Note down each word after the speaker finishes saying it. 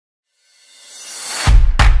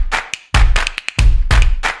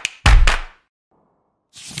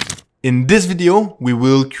In this video, we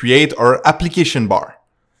will create our application bar.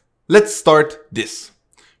 Let's start this.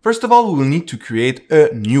 First of all, we will need to create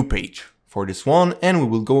a new page for this one, and we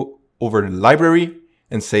will go over the library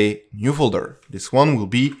and say new folder. This one will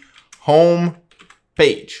be home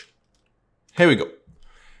page. Here we go.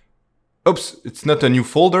 Oops, it's not a new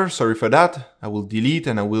folder, sorry for that. I will delete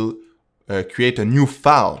and I will create a new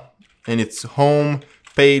file, and it's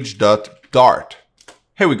homepage.dart.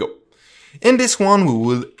 Here we go. In this one, we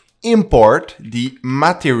will import the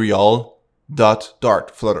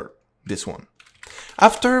material.dart Flutter, this one.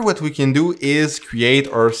 After, what we can do is create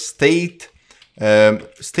our stateful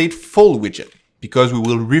widget, because we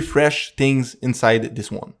will refresh things inside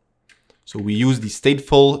this one. So we use the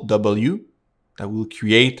stateful W that will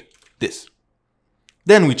create this.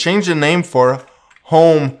 Then we change the name for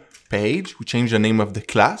home page. We change the name of the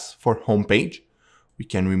class for home page. We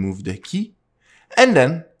can remove the key. And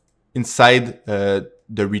then inside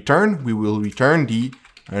the return, we will return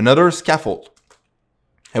another scaffold.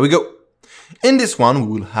 Here we go. In this one, we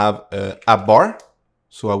will have app bar.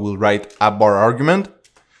 So I will write app bar argument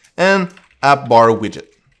and app bar widget.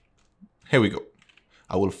 Here we go.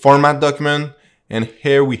 I will format document, and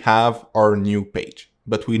here we have our new page.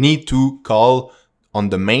 But we need to call on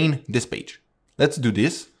the main this page. Let's do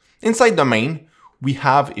this. Inside the main, we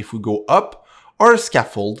have, if we go up, our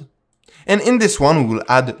scaffold. And in this one, we will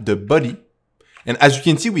add the body. And as you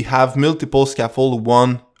can see, we have multiple scaffold,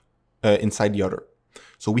 one inside the other.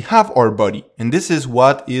 So we have our body, and this is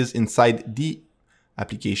what is inside the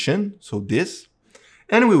application. So this,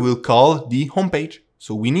 and we will call the home page.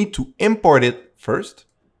 So we need to import it first.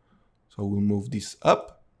 So we'll move this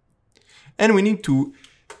up, and we need to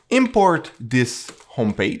import this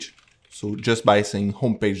home page. So just by saying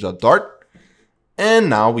homepage.dart, and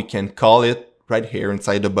now we can call it right here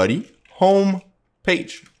inside the body, home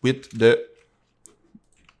page with the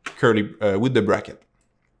curly, with the bracket.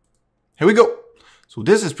 Here we go. So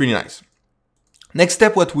this is pretty nice. Next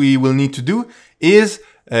step, what we will need to do is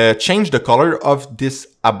change the color of this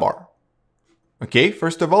app bar. Okay,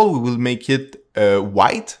 first of all, we will make it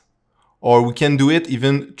white, or we can do it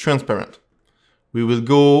even transparent. We will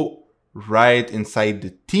go right inside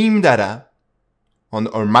the theme data on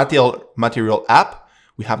our material app.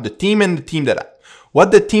 We have the theme and the theme data.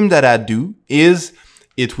 What the theme data do is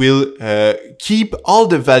it will keep all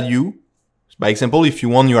the value. By example, if you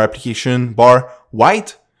want your application bar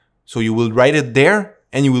white, so you will write it there,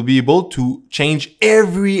 and you will be able to change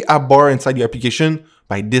every app bar inside the application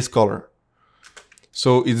by this color.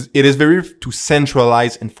 So it is very to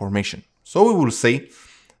centralize information. So we will say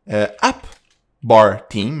app bar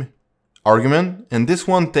theme argument, and this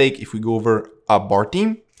one take, if we go over app bar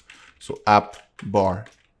theme, so app bar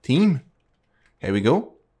theme, here we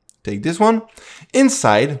go, take this one.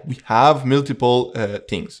 Inside we have multiple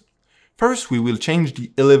things. First, we will change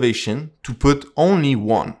the elevation to put only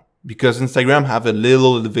one, because Instagram have a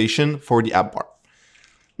little elevation for the app bar.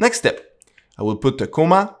 Next step, I will put a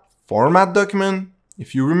comma, format document.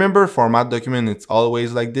 If you remember, format document, it's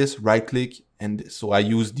always like this, right click and this. So I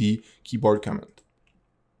use the keyboard command.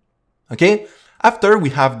 Okay, after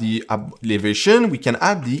we have the elevation, we can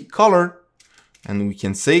add the color, and we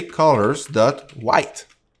can say colors.white,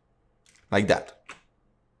 like that.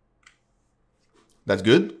 That's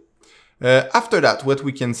good. After that, what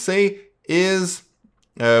we can say is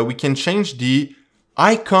we can change the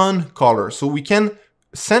icon color. So we can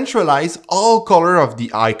centralize all color of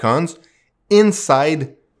the icons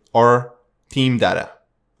inside our theme data.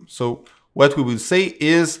 So what we will say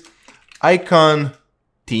is icon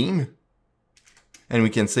theme, and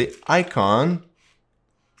we can say icon,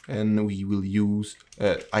 and we will use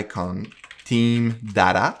icon theme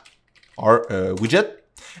data, our widget.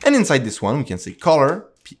 And inside this one, we can say color.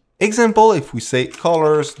 Example, if we say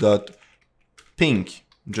colors.pink,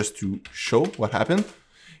 just to show what happened.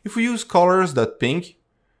 If we use colors.pink,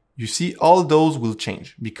 you see all those will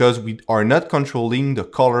change because we are not controlling the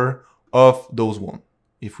color of those one.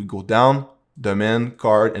 If we go down, domain,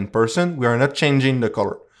 card, and person, we are not changing the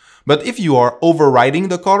color. But if you are overriding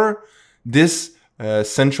the color, this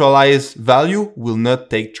centralized value will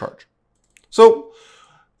not take charge. So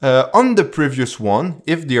on the previous one,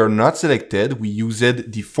 if they are not selected, we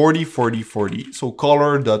used the 40-40-40, so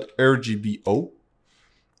color.rgbo,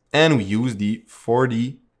 and we use the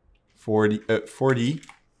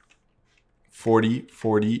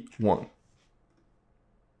 40-40-41,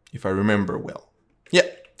 if I remember well. Yeah,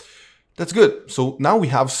 that's good. So now we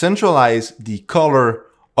have centralized the color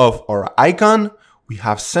of our icon, we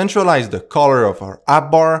have centralized the color of our app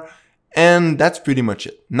bar, and that's pretty much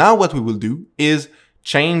it. Now what we will do is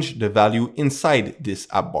change the value inside this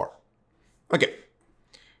app bar. Okay,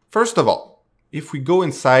 First of all, if we go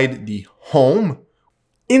inside the home,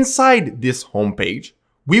 inside this home page,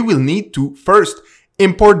 we will need to first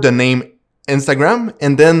import the name Instagram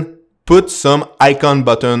and then put some icon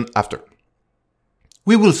button after.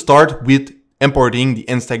 We will start with importing the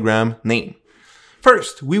Instagram name.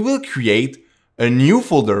 First, we will create a new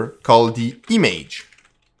folder called the image.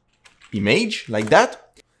 Image, like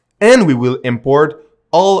that. And we will import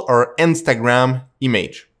all our Instagram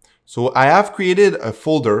image. So I have created a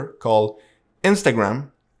folder called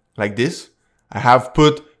Instagram, like this. I have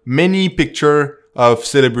put many pictures of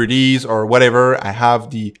celebrities or whatever. I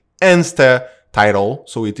have the Insta title,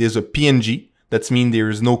 so it is a PNG. That means there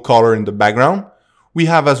is no color in the background. We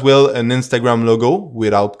have as well an Instagram logo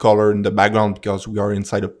without color in the background because we are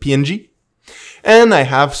inside a PNG. And I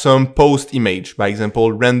have some post image, by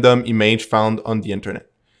example, random image found on the internet.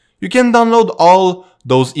 You can download all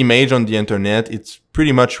those images on the internet. It's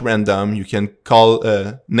pretty much random. You can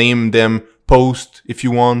name them post if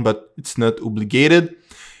you want, but it's not obligated.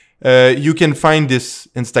 You can find this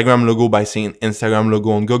Instagram logo by saying Instagram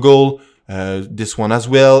logo on Google, this one as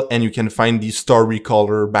well. And you can find the story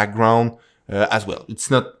color background as well.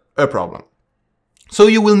 It's not a problem. So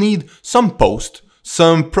you will need some post,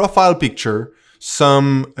 some profile picture,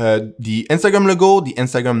 some the Instagram logo, the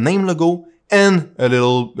Instagram name logo, and a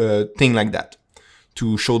little thing like that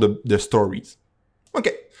to show the stories.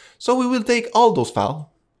 Okay, so we will take all those files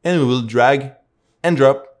and we will drag and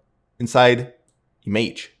drop inside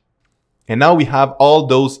image. And now we have all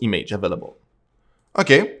those images available.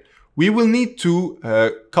 Okay, we will need to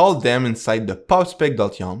call them inside the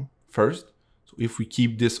popspec.yum first. So if we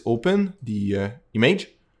keep this open, the image,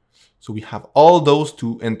 so we have all those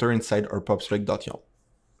to enter inside our popspec.yum.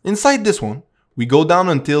 Inside this one, we go down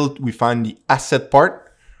until we find the asset part.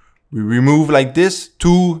 We remove like this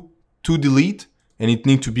to delete, and it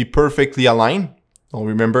needs to be perfectly aligned. Don't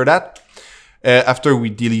remember that. After we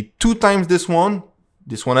delete 2 times this one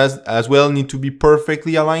as well need to be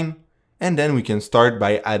perfectly aligned. And then we can start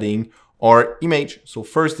by adding our image. So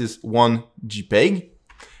first is one JPEG.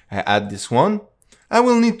 I add this one. I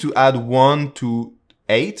will need to add 1 to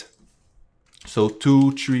 8. So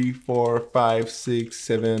 2, 3, 4, 5, 6,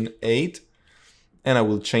 7, 8. And I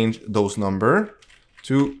will change those numbers.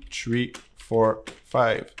 2, 3, 4,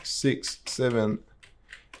 5, 6, 7,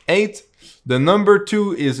 8. The number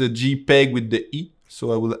 2 is a JPEG with the E.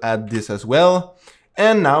 So I will add this as well.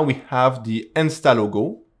 And now we have the Insta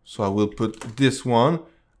logo. So I will put this one.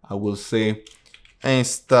 I will say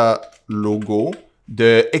Insta logo.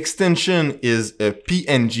 The extension is a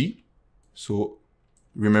PNG. So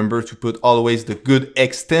remember to put always the good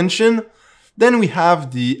extension. Then we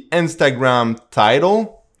have the Instagram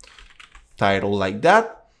title like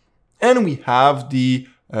that. And we have the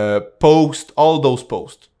post, all those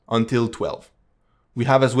posts until 12. We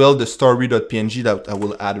have as well the story.png that I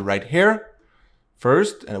will add right here.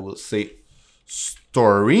 First, and I will say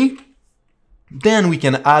story. Then we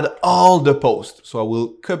can add all the posts. So I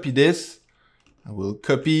will copy this. I will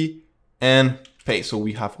copy and paste. So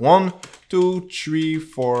we have 1, 2, 3,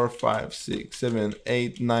 4, 5, 6, 7,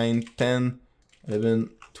 8, 9, 10, 11,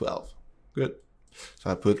 12. Good. So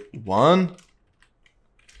I put 1,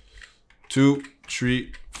 2,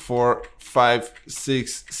 3, 4, 5,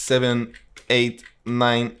 6, 7, 8,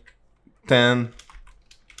 9, 10,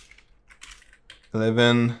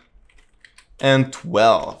 11, and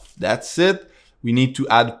 12. That's it. We need to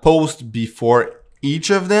add post before each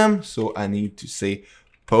of them. So I need to say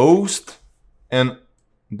post and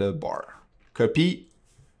the bar. Copy.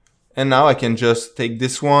 And now I can just take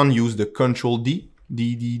this one, use the Control D,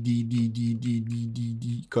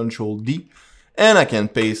 Control D, and I can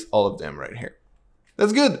paste all of them right here.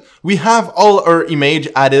 That's good. We have all our image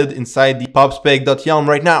added inside the popspec.yum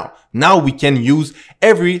right now. Now we can use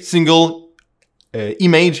every single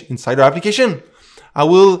image inside our application. I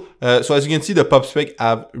will, so as you can see, the popspec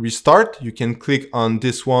have restart. You can click on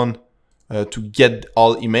this one to get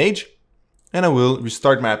all image, and I will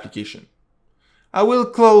restart my application. I will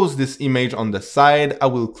close this image on the side. I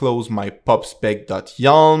will close my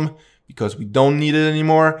popspec.yum because we don't need it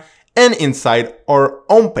anymore. And inside our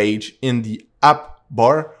home page in the app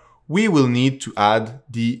bar, we will need to add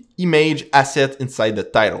the image asset inside the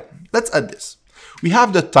title. Let's add this. We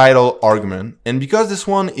have the title argument, and because this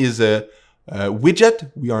one is a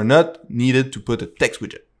widget, we are not needed to put a text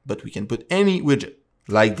widget, but we can put any widget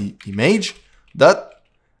like the image dot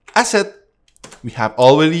asset. We have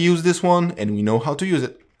already used this one and we know how to use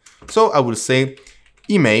it. So I will say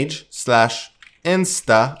image slash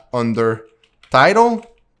insta under title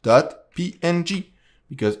dot png,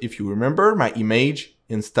 because if you remember, my image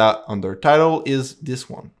insta under title is this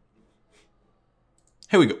one.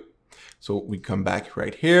 Here we go. So we come back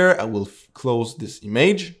right here. I will close this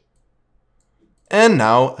image. And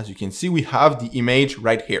now, as you can see, we have the image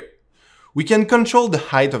right here. We can control the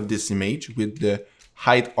height of this image with the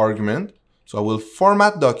height argument. So I will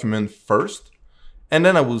format document first. And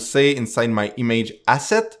then I will say inside my image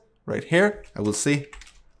asset right here, I will say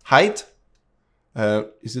height.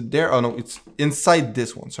 Is it there? Oh no, it's inside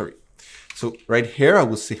this one, sorry. So right here, I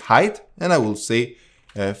will say height and I will say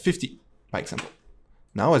 50, by example.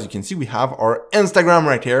 Now, as you can see, we have our Instagram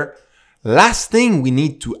right here. Last thing we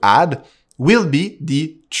need to add will be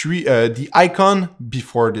the tree, the icon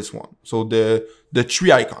before this one. So the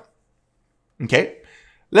tree icon. Okay,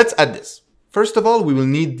 let's add this. First of all, we will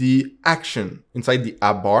need the action inside the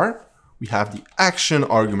app bar. We have the action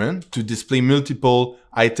argument to display multiple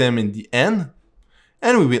items in the end.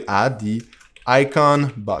 And we will add the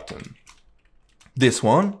icon button. This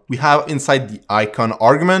one, we have inside the icon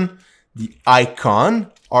argument, the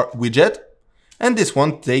icon widget. And this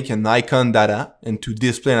one take an icon data, and to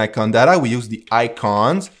display an icon data, we use the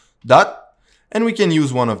icons dot, and we can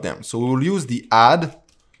use one of them. So we will use the add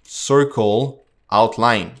circle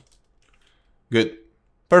outline. Good,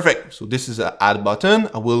 perfect. So this is an add button.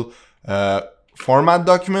 I will format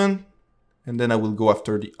document, and then I will go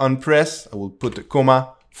after the unpress. I will put a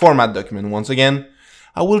comma, format document once again.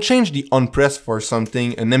 I will change the unpress for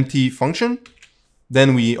something, an empty function.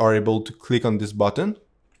 Then we are able to click on this button.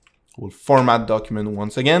 We'll format document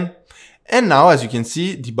once again. And now, as you can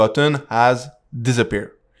see, the button has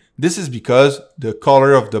disappeared. This is because the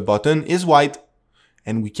color of the button is white.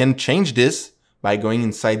 And we can change this by going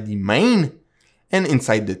inside the main and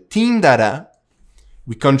inside the theme data.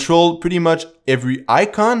 We control pretty much every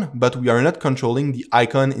icon, but we are not controlling the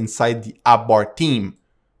icon inside the app bar theme.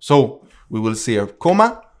 So we will say a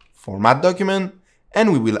comma, format document,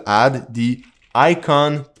 and we will add the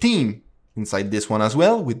icon theme inside this one as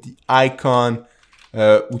well with the icon.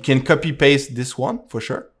 We can copy paste this one for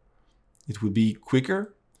sure. It will be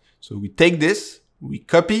quicker. So we take this, we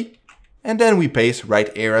copy, and then we paste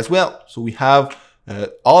right here as well. So we have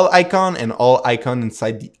all icon and all icon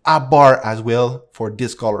inside the app bar as well for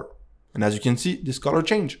this color. And as you can see, this color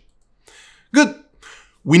change. Good.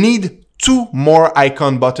 We need 2 more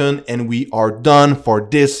icon button and we are done for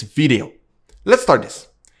this video. Let's start this.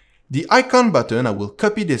 The icon button, I will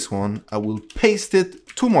copy this one. I will paste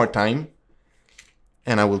it 2 more times.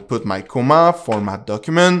 And I will put my comma, format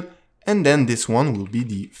document. And then this one will be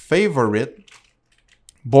the favorite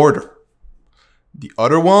border. The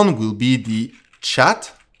other one will be the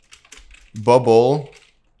chat bubble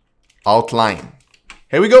outline.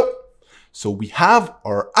 Here we go. So we have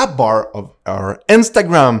our app bar of our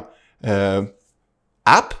Instagram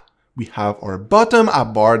app. We have our bottom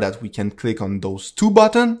app bar that we can click on those 2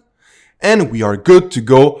 buttons. And we are good to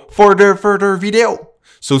go for the further video.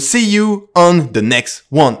 So see you on the next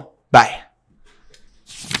one. Bye.